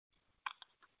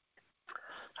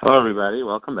Hello, everybody.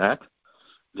 Welcome back.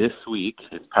 This week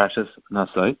is Parshas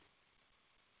Nasai,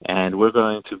 and we're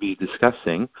going to be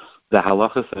discussing the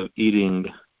halachas of eating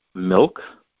milk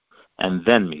and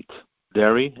then meat,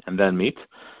 dairy and then meat,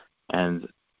 and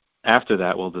after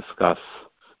that we'll discuss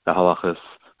the halachas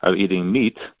of eating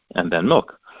meat and then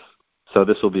milk. So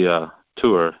this will be a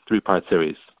three-part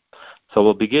series. So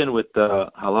we'll begin with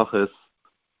the halachas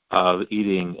of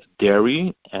eating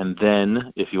dairy, and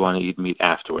then if you want to eat meat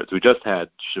afterwards. We just had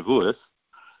Shavuos,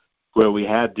 where we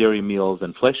had dairy meals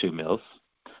and fleshing meals,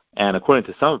 and according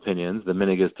to some opinions, the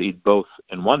minhag is to eat both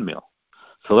in one meal.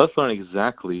 So let's learn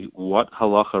exactly what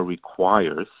halacha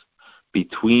requires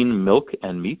between milk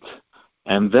and meat,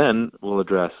 and then we'll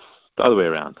address the other way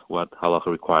around, what halacha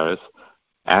requires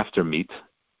after meat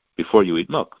before you eat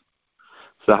milk.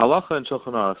 So the halacha in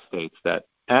Shulchan Aruch states that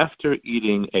after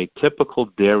eating a typical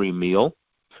dairy meal,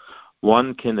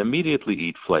 one can immediately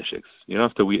eat fleshings. You don't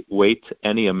have to wait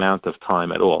any amount of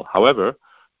time at all. However,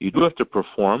 you do have to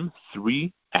perform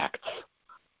 3 acts.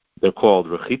 They're called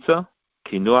rechitza,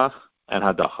 kinuach, and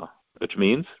hadacha, which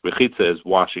means rechitza is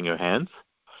washing your hands.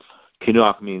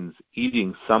 Kinuach means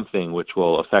eating something which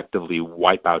will effectively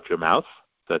wipe out your mouth.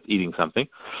 That's eating something.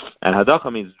 And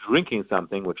hadacha means drinking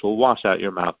something which will wash out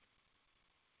your mouth.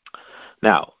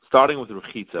 Now, starting with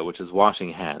rechitza, which is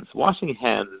washing hands. Washing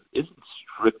hands isn't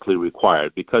strictly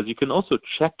required because you can also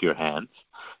check your hands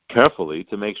carefully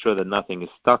to make sure that nothing is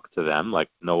stuck to them, like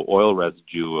no oil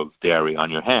residue of dairy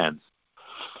on your hands.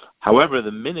 However, the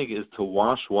minhag is to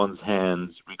wash one's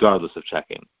hands regardless of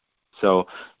checking. So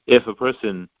if a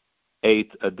person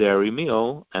ate a dairy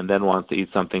meal and then wants to eat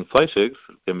something fleshig,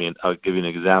 I'll give you an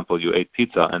example. You ate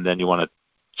pizza and then you want to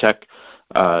check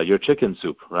your chicken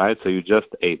soup, right? So you just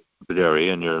ate dairy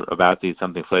and you're about to eat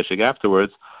something fleshig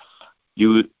afterwards,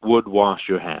 you would wash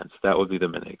your hands. That would be the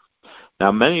minhag.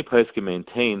 Now, many places can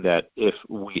maintain that if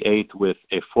we ate with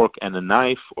a fork and a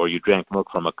knife, or you drank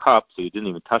milk from a cup, so you didn't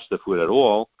even touch the food at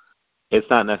all, it's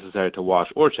not necessary to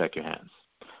wash or check your hands.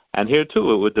 And here,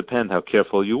 too, it would depend how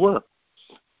careful you were.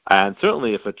 And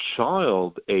certainly if a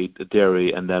child ate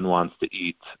dairy and then wants to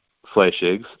eat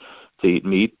fleshigs, to eat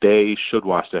meat, they should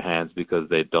wash their hands because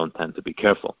they don't tend to be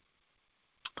careful.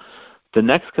 The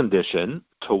next condition,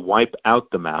 to wipe out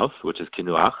the mouth, which is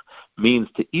kinuach, means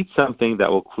to eat something that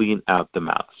will clean out the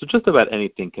mouth. So just about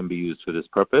anything can be used for this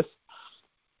purpose,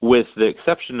 with the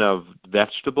exception of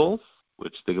vegetables,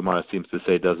 which the Gemara seems to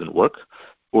say doesn't work,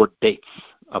 or dates,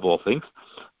 of all things.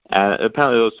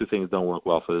 Apparently those 2 things don't work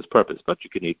well for this purpose, but you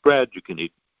can eat bread, you can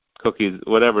eat cookies,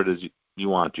 whatever it is you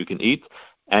want, you can eat,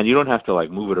 and you don't have to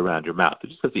move it around your mouth. You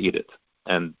just have to eat it,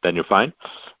 and then you're fine.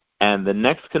 And the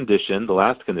next condition, the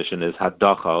last condition, is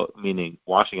hadacha, meaning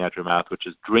washing out your mouth, which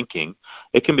is drinking.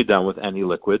 It can be done with any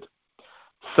liquid.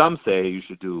 Some say you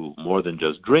should do more than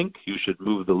just drink. You should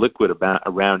move the liquid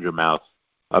around your mouth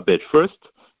a bit first.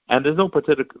 And there's no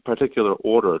particular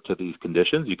order to these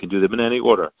conditions. You can do them in any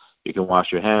order. You can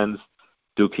wash your hands,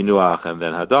 do kinuach, and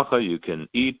then hadacha. You can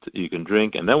eat, you can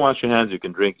drink, and then wash your hands. You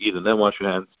can drink, eat, and then wash your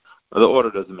hands. The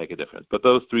order doesn't make a difference. But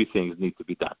those 3 things need to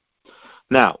be done.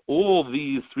 Now, all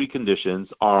these 3 conditions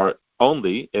are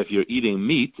only if you're eating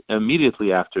meat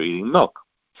immediately after eating milk.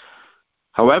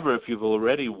 However, if you've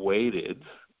already waited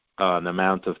an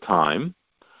amount of time,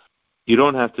 you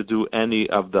don't have to do any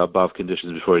of the above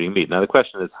conditions before eating meat. Now, the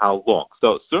question is how long?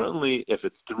 So certainly if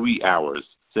it's 3 hours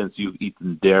since you've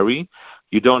eaten dairy,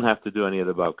 you don't have to do any of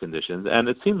the above conditions. And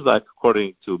it seems like,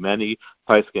 according to many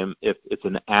poskim, if it's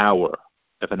an hour,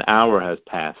 if an hour has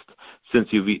passed since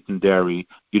you've eaten dairy,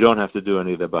 you don't have to do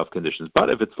any of the above conditions. But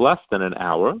if it's less than an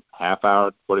hour, half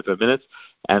hour, 45 minutes,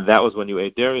 and that was when you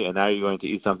ate dairy, and now you're going to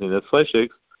eat something that's fleshig,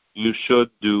 you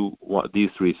should do these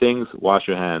 3 things: wash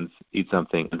your hands, eat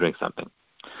something, and drink something.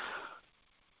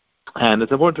 And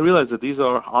it's important to realize that these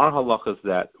are our halachas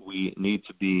that we need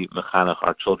to be mechanech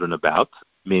our children about,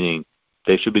 meaning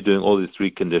they should be doing all these 3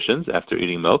 conditions after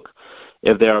eating milk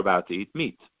if they're about to eat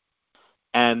meat.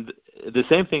 And the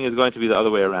same thing is going to be the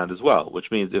other way around as well,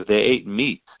 which means if they ate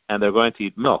meat and they're going to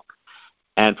eat milk,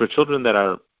 and for children that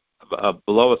are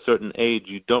below a certain age,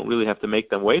 you don't really have to make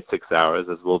them wait 6 hours,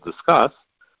 as we'll discuss,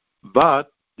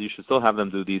 but you should still have them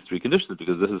do these 3 conditions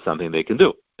because this is something they can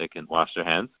do. They can wash their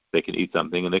hands, they can eat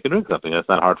something, and they can drink something. That's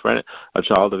not hard for a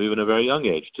child of even a very young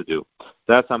age to do.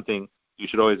 That's something you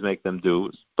should always make them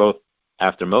do, both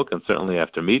after milk and certainly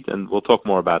after meat, and we'll talk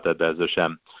more about that, Be'ez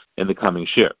Hashem, in the coming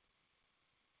shir.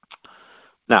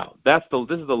 Now, this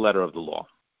is the letter of the law.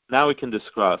 Now we can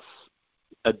discuss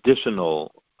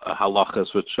additional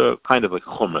halachas, which are kind of like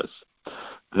chumras.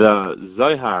 The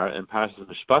Zohar in Parashas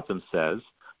Mishpatim says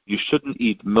you shouldn't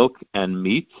eat milk and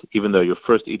meat, even though you're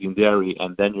first eating dairy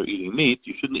and then you're eating meat.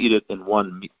 You shouldn't eat it in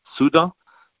one suda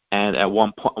and at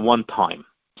one time.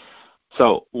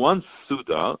 So one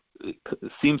suda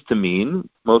seems to mean,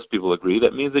 most people agree,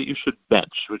 that means that you should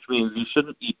bench, which means you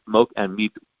shouldn't eat milk and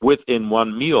meat within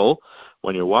one meal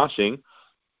when you're washing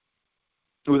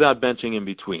without benching in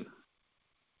between.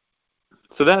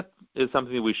 So that is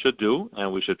something that we should do,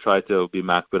 and we should try to be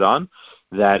makbid on,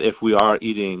 that if we are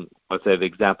eating, let's say the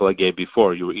example I gave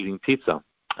before, you were eating pizza,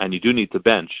 and you do need to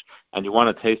bench, and you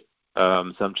want to taste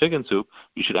some chicken soup,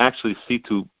 you should actually see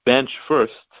to bench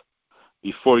first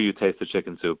before you taste the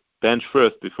chicken soup. Bench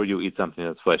first before you eat something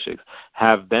that's fleshig.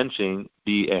 Have benching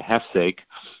be a hefsek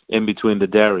in between the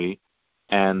dairy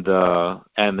and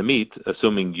the meat,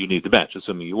 assuming you need to bench,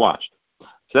 assuming you washed.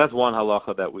 So that's one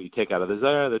halacha that we take out of the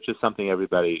Zohar. That's just something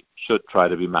everybody should try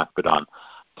to be makbid on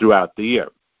throughout the year.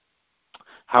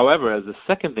 However, as the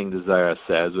second thing the Zohar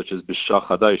says, which is b'shach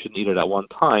hada, you shouldn't eat it at one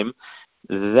time,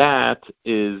 that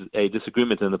is a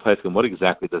disagreement in the Pesachim. What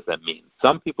exactly does that mean?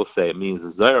 Some people say it means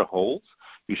the Zohar holds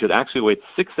you should actually wait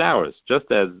 6 hours. Just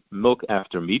as milk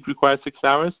after meat requires 6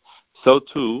 hours, so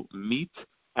too meat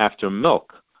after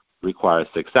milk requires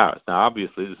 6 hours. Now,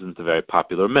 obviously, this isn't a very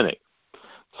popular minhag.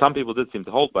 Some people did seem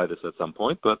to hold by this at some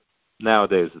point, but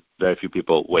nowadays very few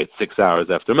people wait 6 hours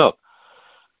after milk.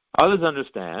 Others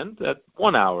understand that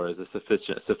 1 hour is a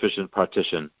sufficient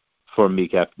partition for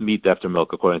meat after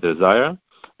milk, according to the Zohar.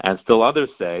 And still others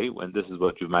say, and this is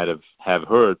what you might have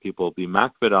heard people be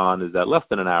makbid on, is that less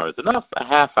than an hour is enough. A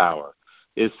half hour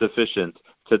is sufficient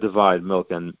to divide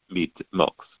milk and meat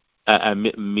milk and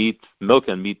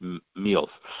meat meals.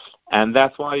 And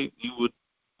that's why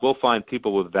we'll find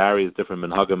people with various different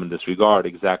minhagim in this regard,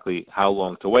 exactly how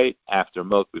long to wait after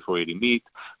milk before eating meat,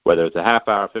 whether it's a half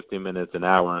hour, 15 minutes, an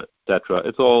hour, etc.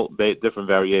 It's all different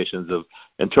variations of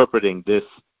interpreting this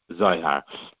Zohar.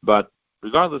 But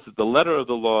regardless of the letter of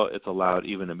the law, it's allowed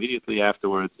even immediately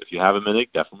afterwards. If you have a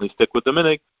minhag, definitely stick with the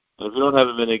minhag. And if you don't have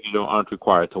a minhag, you aren't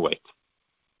required to wait.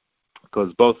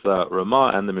 Because both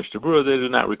Ramah and the Mishnah Berurah, they do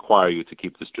not require you to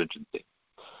keep the stringency.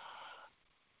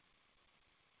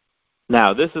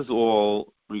 Now, this is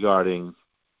all regarding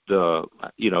the,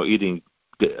 eating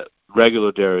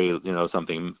regular dairy,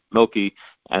 something milky,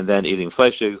 and then eating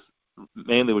fleshigs.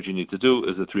 Mainly what you need to do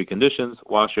is the 3 conditions: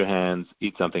 wash your hands,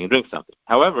 eat something, and drink something.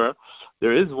 However,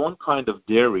 there is one kind of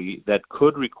dairy that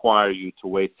could require you to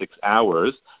wait 6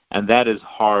 hours, and that is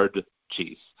hard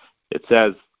cheese. It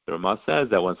says, the Ramah says,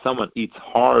 that when someone eats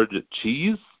hard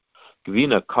cheese,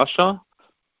 gvina kasha,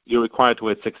 you're required to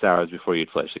wait 6 hours before you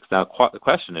eat fleshigs. Now, the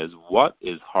question is, what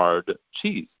is hard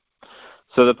cheese?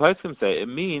 So the Pesachim say it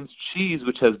means cheese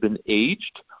which has been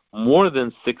aged more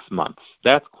than 6 months.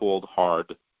 That's called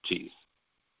hard cheese.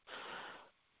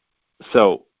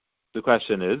 So the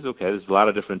question is, okay, there's a lot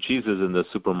of different cheeses in the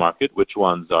supermarket. Which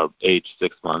ones are aged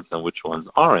 6 months and which ones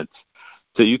aren't?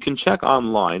 So you can check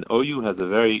online. OU has a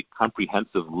very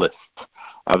comprehensive list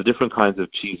of different kinds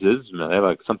of cheeses. They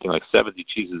have something like 70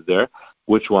 cheeses there.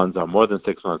 Which ones are more than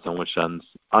 6 months and which ones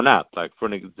are not? Like for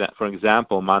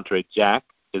example, Monterey Jack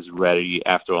is ready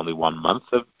after only 1 month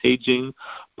of aging.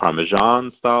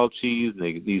 Parmesan-style cheese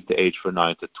needs to age for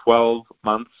 9 to 12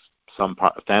 months. Some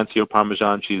fancier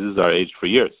Parmesan cheeses are aged for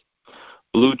years.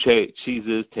 Blue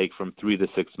cheeses take from 3 to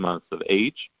 6 months of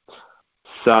age.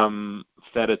 Some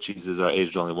feta cheeses are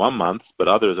aged only 1 month, but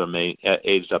others are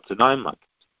aged up to 9 months.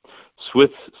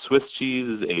 Swiss cheese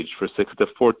is aged for 6 to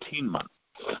 14 months.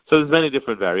 So there's many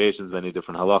different variations, many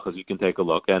different halachas. You can take a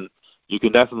look, and you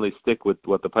can definitely stick with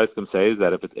what the Pesachim says,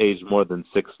 that if it's aged more than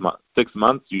 6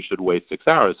 months, you should wait 6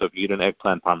 hours. So if you eat an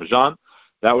eggplant Parmesan,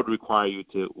 that would require you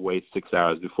to wait 6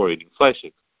 hours before eating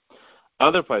fleshig.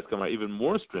 Other Pesachim are even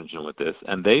more stringent with this,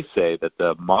 and they say that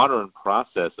the modern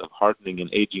process of hardening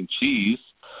and aging cheese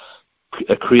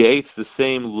creates the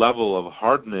same level of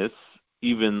hardness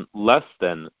even less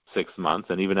than 6 months,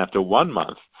 and even after 1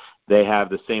 month, they have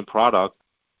the same product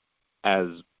as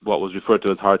what was referred to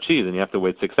as hard cheese, and you have to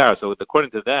wait 6 hours. So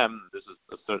according to them, this is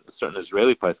a certain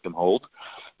Israeli Pesachim hold,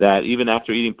 that even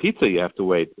after eating pizza, you have to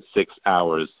wait 6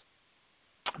 hours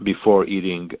before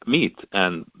eating meat.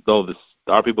 And though there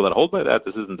are people that hold by that,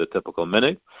 this isn't the typical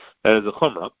minhag. That is a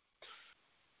chumrah.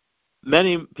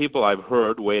 Many people I've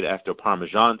heard wait after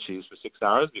Parmesan cheese for 6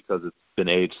 hours because it's been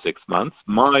aged 6 months.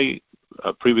 My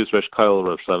previous Rosh Kollel,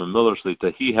 Rav Shlomo Miller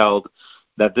Shlita, he held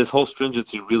that this whole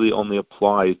stringency really only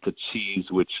applies to cheese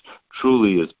which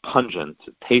truly is pungent,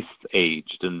 tastes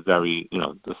aged, and very,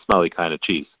 the smelly kind of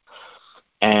cheese.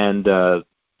 And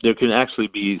there can actually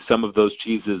be some of those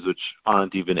cheeses which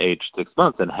aren't even aged 6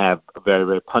 months and have a very,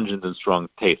 very pungent and strong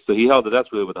taste. So he held that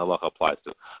that's really what the halacha applies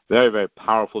to. Very, very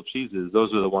powerful cheeses,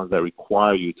 those are the ones that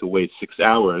require you to wait 6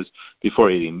 hours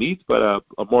before eating meat, but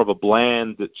a more of a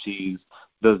bland cheese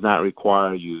does not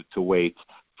require you to wait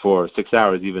for 6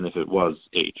 hours, even if it was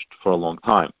aged for a long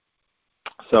time.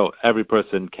 So every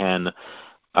person can,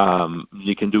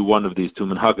 you can do one of these two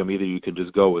minhagim. Either you can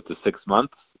just go with the 6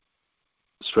 months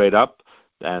straight up,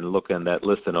 and look in that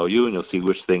list in OU, and you'll see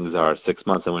which things are 6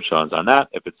 months and which ones are not.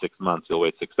 If it's 6 months, you'll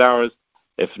wait 6 hours.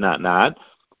 If not, not.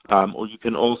 Or you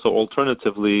can also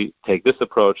alternatively take this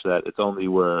approach that it's only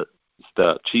where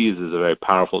the cheese is a very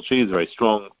powerful cheese, very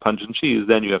strong, pungent cheese,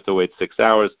 then you have to wait 6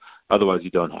 hours. Otherwise, you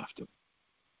don't have to.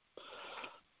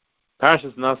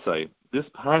 Parashas Nasai. This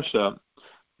parasha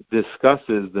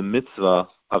discusses the mitzvah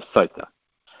of Saita.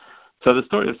 So the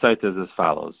story of Saita is as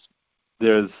follows.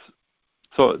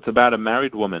 So it's about a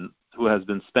married woman who has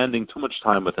been spending too much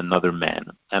time with another man,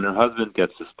 and her husband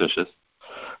gets suspicious.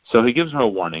 So he gives her a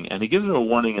warning, and he gives her a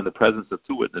warning in the presence of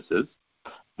 2 witnesses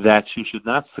that she should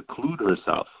not seclude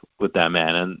herself with that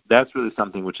man, and that's really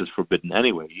something which is forbidden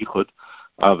anyway. Yichud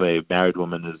of a married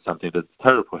woman is something that the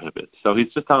Torah prohibits. So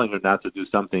he's just telling her not to do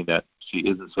something that she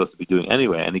isn't supposed to be doing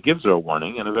anyway, and he gives her a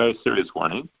warning, and a very serious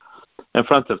warning, in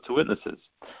front of 2 witnesses.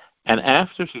 And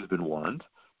after she's been warned,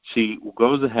 she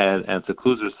goes ahead and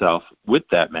secludes herself with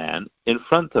that man in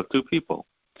front of 2 people.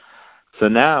 So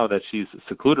now that she's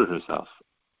secluded herself,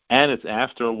 and it's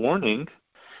after a warning,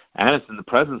 and it's in the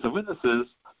presence of witnesses,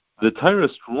 the Torah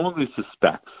strongly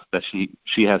suspects that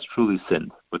she has truly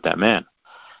sinned with that man.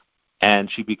 And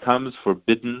she becomes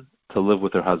forbidden to live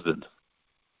with her husband.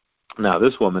 Now,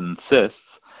 this woman insists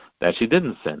that she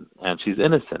didn't sin, and she's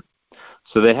innocent.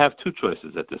 So they have 2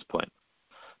 choices at this point.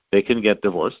 They can get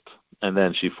divorced, and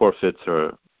then she forfeits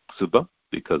her ksuba,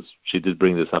 because she did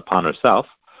bring this upon herself,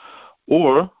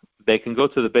 or they can go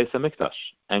to the Beis HaMikdash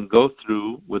and go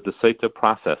through with the Saita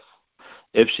process.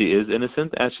 If she is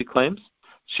innocent, as she claims,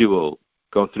 she will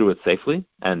go through it safely,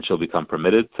 and she'll become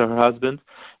permitted to her husband,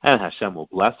 and Hashem will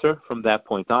bless her from that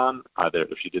point on. Either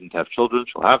if she didn't have children,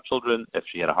 she'll have children. If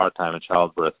she had a hard time in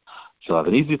childbirth, she'll have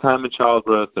an easy time in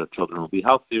childbirth. Her children will be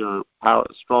healthier,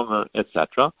 stronger,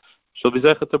 etc. She'll be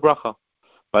zeichet to bracha.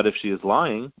 But if she is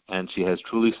lying and she has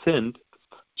truly sinned,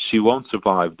 she won't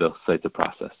survive the Saita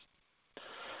process.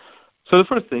 So the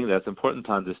first thing that's important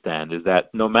to understand is that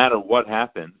no matter what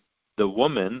happened, the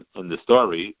woman in the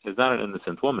story is not an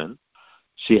innocent woman.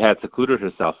 She had secluded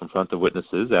herself in front of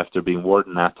witnesses after being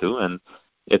warned not to, and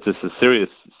it's a serious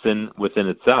sin within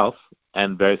itself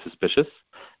and very suspicious,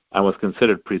 and was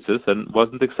considered priestess and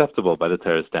wasn't acceptable by the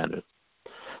Torah standards.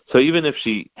 So even if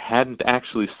she hadn't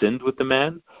actually sinned with the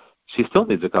man, she still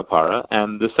needs a kapara,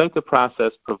 and the Saita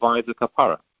process provides a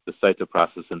kapara. The Saita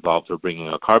process involves her bringing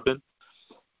a carbon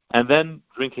and then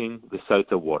drinking the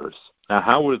Saita waters. Now,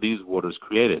 how were these waters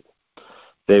created?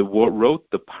 They wrote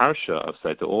the parsha of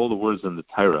Saita, all the words in the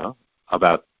Torah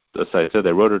about the Saita.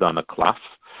 They wrote it on a klaf,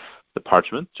 the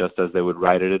parchment, just as they would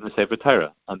write it in the Sefer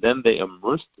Torah. And then they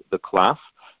immersed the klaf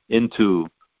into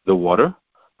the water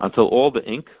until all the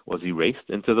ink was erased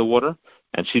into the water,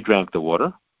 and she drank the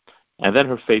water, and then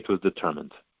her fate was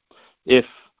determined. If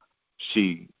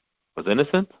she was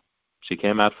innocent, she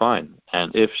came out fine,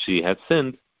 and if she had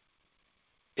sinned,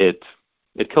 it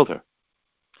killed her.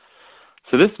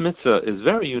 So this mitzvah is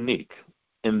very unique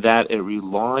in that it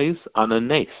relies on a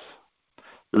nes.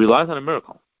 It relies on a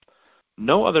miracle.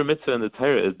 No other mitzvah in the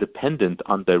Torah is dependent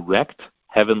on direct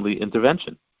heavenly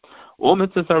intervention. All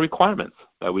mitzvahs are requirements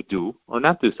that we do or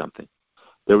not do something.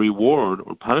 The reward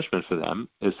or punishment for them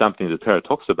is something the Torah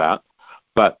talks about,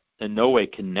 but in no way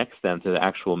connects them to the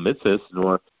actual mitzvahs,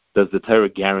 nor does the Torah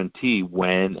guarantee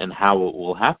when and how it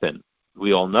will happen.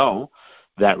 We all know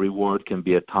that reward can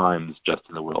be at times just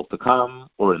in the world to come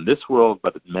or in this world,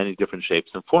 but in many different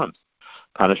shapes and forms.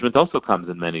 Punishment also comes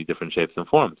in many different shapes and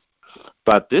forms.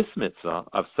 But this mitzvah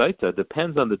of Saita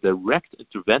depends on the direct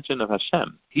intervention of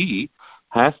Hashem. He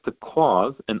has to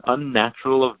cause an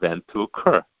unnatural event to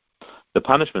occur, the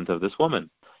punishment of this woman.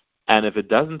 And if it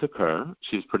doesn't occur,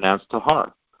 she's pronounced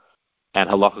tahar, and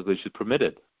halachically she's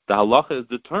permitted. The halacha is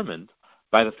determined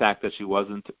by the fact that she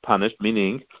wasn't punished,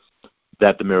 meaning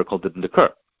that the miracle didn't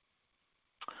occur.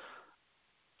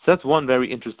 So that's one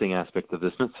very interesting aspect of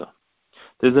this mitzvah.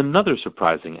 There's another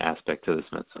surprising aspect to this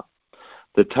mitzvah.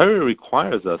 The Torah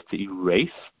requires us to erase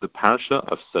the parsha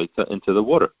of Saita into the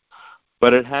water,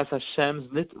 but it has Hashem's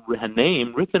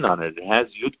name written on it. It has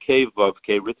Yud-Kei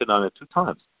Vav-Kei written on it 2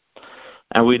 times.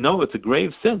 And we know it's a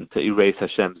grave sin to erase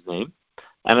Hashem's name,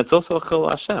 and it's also a chil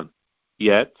Hashem.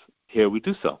 Yet, here we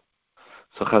do so.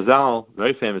 So Chazal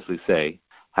very famously say,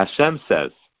 Hashem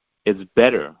says, it's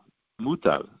better,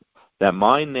 mutav, that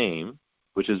my name,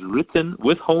 which is written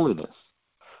with holiness,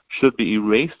 should be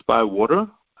erased by water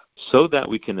so that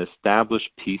we can establish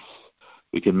peace,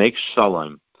 we can make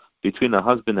shalom between a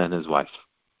husband and his wife.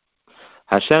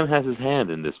 Hashem has his hand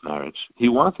in this marriage. He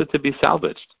wants it to be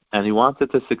salvaged, and he wants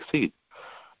it to succeed.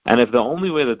 And if the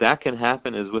only way that that can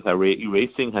happen is with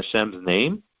erasing Hashem's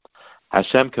name,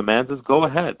 Hashem commands us, go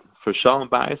ahead. For shalom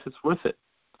bayis, it's worth it.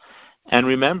 And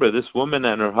remember, this woman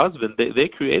and her husband, they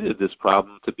created this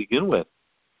problem to begin with.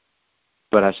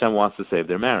 But Hashem wants to save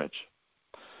their marriage.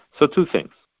 So two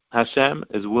things. Hashem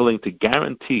is willing to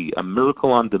guarantee a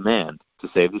miracle on demand to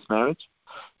save this marriage,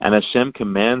 and Hashem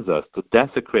commands us to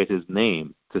desecrate his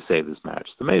name to save this marriage.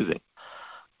 It's amazing.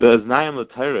 The Aznayim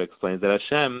L'Torah explains that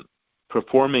Hashem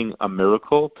performing a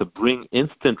miracle to bring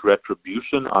instant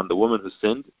retribution on the woman who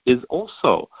sinned is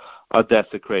also a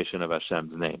desecration of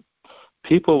Hashem's name.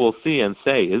 People will see and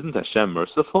say, isn't Hashem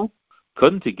merciful?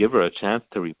 Couldn't he give her a chance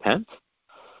to repent?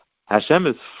 Hashem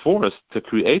is forced to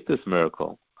create this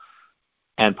miracle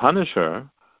and punish her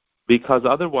because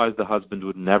otherwise the husband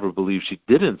would never believe she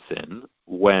didn't sin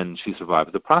when she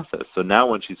survives the process. So now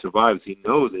when she survives, he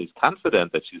knows, he's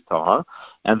confident that she's tahar,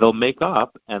 and they'll make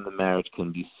up and the marriage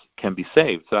can be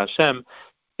saved. So Hashem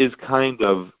is kind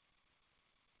of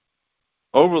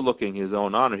overlooking his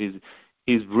own honor.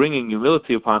 He's bringing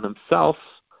humility upon himself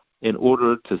in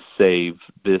order to save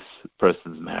this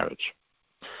person's marriage.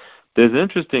 There's an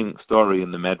interesting story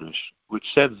in the Medrash which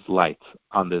sheds light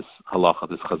on this halacha,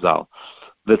 this chazal.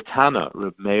 The Tana,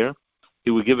 Reb Meir,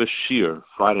 he would give a shir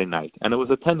Friday night, and it was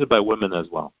attended by women as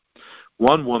well.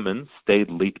 One woman stayed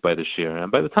late by the shir,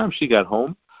 and by the time she got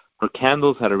home, her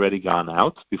candles had already gone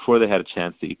out before they had a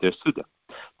chance to eat their suda.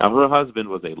 Now her husband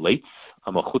was a late,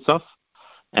 a machutzaf,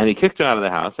 and he kicked her out of the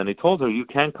house, and he told her, you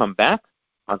can't come back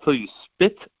until you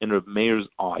spit in Reb Meir's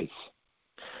eyes.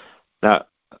 Now,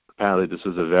 apparently this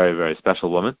was a very, very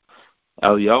special woman.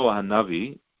 Eliyahu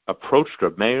Hanavi approached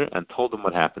Reb Meir and told him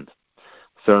what happened.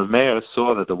 So Reb Meir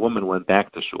saw that the woman went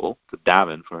back to shul to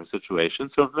daven for her situation.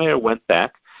 So Reb Meir went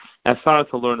back and started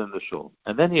to learn in the shul.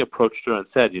 And then he approached her and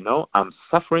said, I'm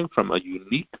suffering from a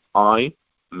unique eye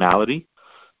malady.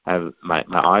 My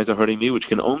eyes are hurting me, which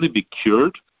can only be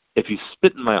cured if you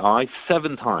spit in my eye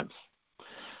 7 times.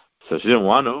 So she didn't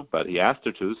want to, but he asked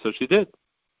her to, so she did.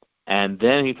 And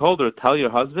then he told her, tell your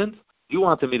husband, you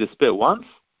wanted me to spit once,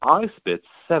 I spit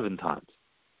 7 times.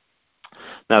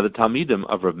 Now the Talmidim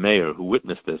of Reb Meir who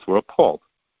witnessed this were appalled.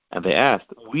 And they asked,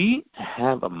 we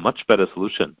have a much better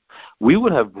solution. We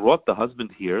would have brought the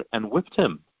husband here and whipped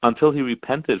him until he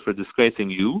repented for disgracing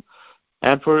you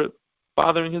and for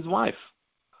bothering his wife.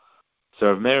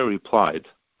 So Reb Meir replied,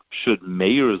 should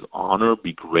Meir's honor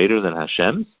be greater than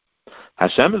Hashem's?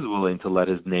 Hashem is willing to let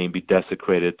his name be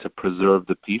desecrated to preserve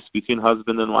the peace between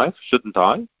husband and wife. Shouldn't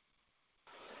I?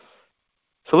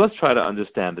 So let's try to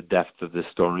understand the depth of this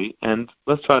story, and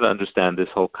let's try to understand this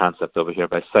whole concept over here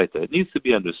by Saita. It needs to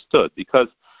be understood because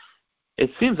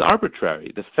it seems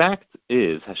arbitrary. The fact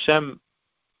is Hashem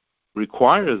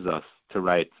requires us to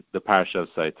write the parasha of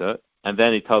Saita, and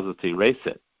then he tells us to erase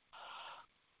it.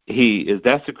 He is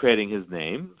desecrating his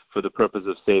name for the purpose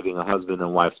of saving a husband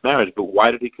and wife's marriage, but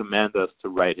why did he command us to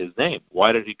write his name?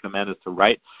 Why did he command us to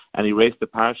write and erase the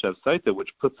parasha of Saita, which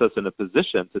puts us in a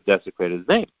position to desecrate his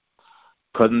name?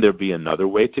 Couldn't there be another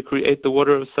way to create the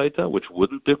water of Saita, which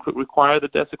wouldn't require the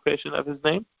desecration of his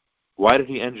name? Why did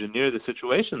he engineer the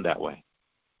situation that way?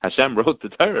 Hashem wrote the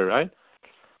Torah, right?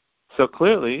 So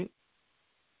clearly,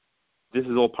 this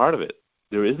is all part of it.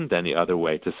 There isn't any other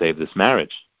way to save this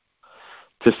marriage.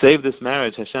 To save this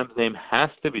marriage, Hashem's name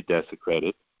has to be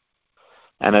desecrated,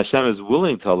 and Hashem is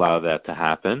willing to allow that to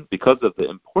happen because of the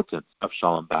importance of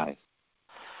Shalom Bayis.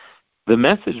 The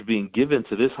message being given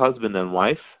to this husband and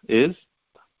wife is,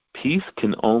 peace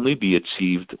can only be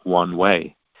achieved one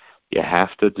way. You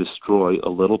have to destroy a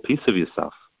little piece of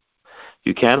yourself.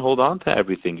 You can't hold on to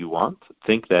everything you want,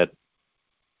 think that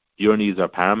your needs are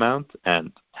paramount,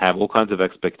 and have all kinds of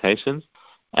expectations,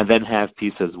 and then have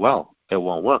peace as well. It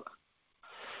won't work.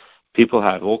 People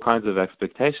have all kinds of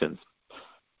expectations.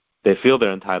 They feel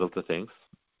they're entitled to things.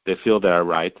 They feel they're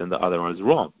right and the other one is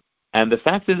wrong. And the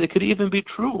fact is, it could even be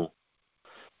true.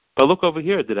 But look over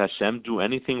here. Did Hashem do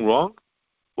anything wrong?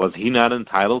 Was he not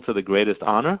entitled to the greatest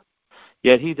honor?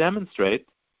 Yet he demonstrates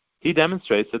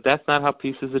that that's not how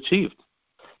peace is achieved.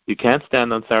 You can't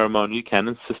stand on ceremony. You can't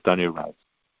insist on your rights.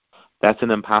 That's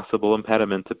an impossible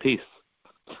impediment to peace.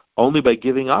 Only by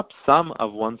giving up some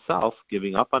of oneself,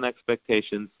 giving up on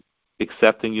expectations,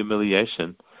 accepting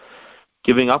humiliation,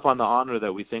 giving up on the honor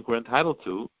that we think we're entitled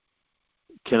to,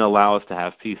 can allow us to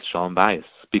have peace, shalom bayis,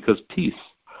 because peace,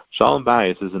 shalom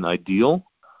bayis, is an ideal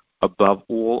above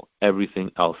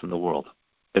everything else in the world.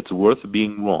 It's worth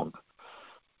being wrong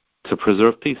to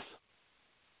preserve peace.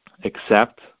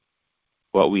 Accept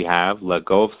what we have, let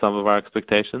go of some of our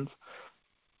expectations,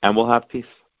 and we'll have peace.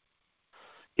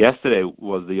 Yesterday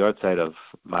was the yahrzeit of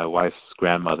my wife's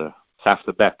grandmother,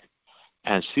 Safta Beck,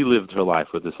 and she lived her life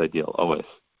with this ideal, always.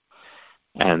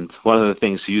 And one of the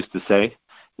things she used to say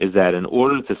is that in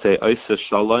order to say Oisa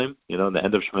Shalom, in the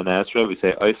end of Shemoneh Esrei, we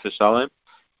say Oisa Shalom,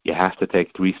 you have to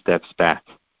take 3 steps back.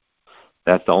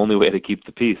 That's the only way to keep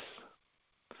the peace.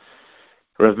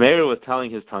 Rav Meir was telling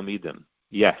his Talmidim,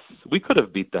 yes, we could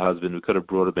have beat the husband, we could have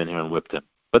brought him in here and whipped him,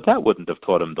 but that wouldn't have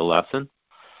taught him the lesson.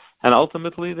 And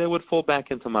ultimately, they would fall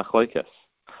back into machlokes.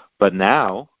 But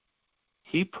now,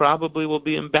 he probably will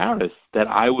be embarrassed that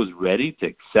I was ready to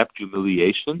accept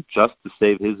humiliation just to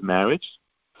save his marriage.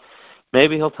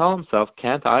 Maybe he'll tell himself,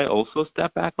 can't I also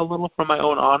step back a little for my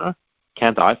own honor?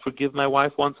 Can't I forgive my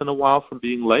wife once in a while for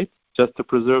being late, just to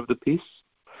preserve the peace?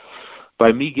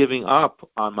 By me giving up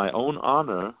on my own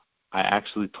honor, I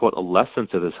actually taught a lesson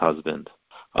to this husband,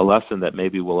 a lesson that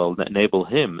maybe will enable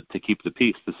him to keep the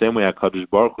peace, the same way HaKadosh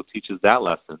Baruch Hu teaches that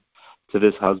lesson to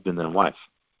this husband and wife.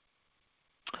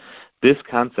 This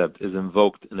concept is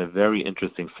invoked in a very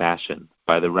interesting fashion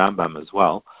by the Rambam as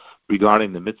well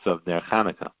regarding the mitzvah of Ner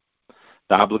Chanukah.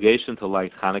 The obligation to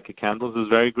light Chanukah candles is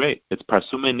very great. It's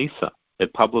Parsume Nisa.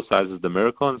 It publicizes the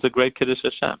miracle and it's a great Kiddush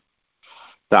Hashem.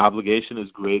 The obligation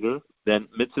is greater than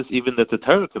mitzvahs even that the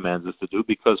Torah commands us to do,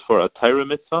 because for a Torah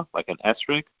mitzvah, like an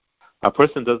esrog, a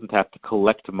person doesn't have to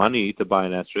collect money to buy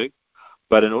an esrog,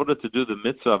 but in order to do the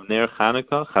mitzvah of Ner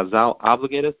Chanukah, Chazal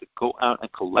obligated us to go out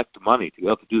and collect money to be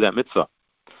able to do that mitzvah.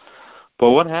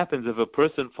 But what happens if a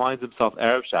person finds himself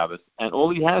Erev Shabbos and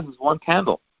all he has is 1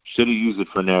 candle? Should he use it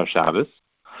for Ner Shabbos,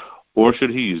 or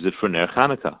should he use it for Ner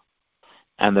Chanukah?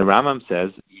 And the Rambam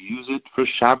says, use it for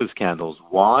Shabbos candles.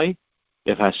 Why?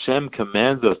 If Hashem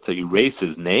commands us to erase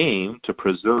His name to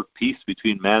preserve peace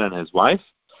between man and his wife,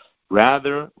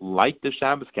 rather light the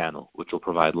Shabbos candle, which will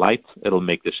provide light. It'll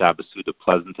make the Shabbos Suda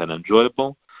pleasant and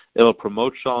enjoyable. It'll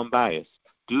promote Shalom Bayis.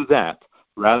 Do that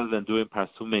rather than doing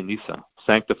Parsume Nisa,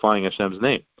 sanctifying Hashem's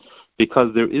name.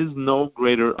 Because there is no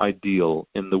greater ideal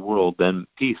in the world than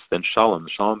peace, than Shalom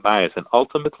Bayis. And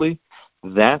ultimately,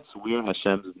 that's where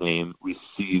Hashem's name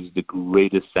receives the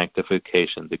greatest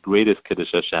sanctification, the greatest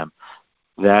Kiddush Hashem.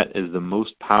 That is the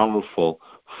most powerful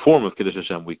form of Kiddush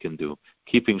Hashem we can do,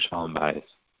 keeping Shalom Bayis.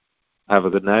 Have a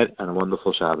good night and a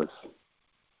wonderful Shabbos.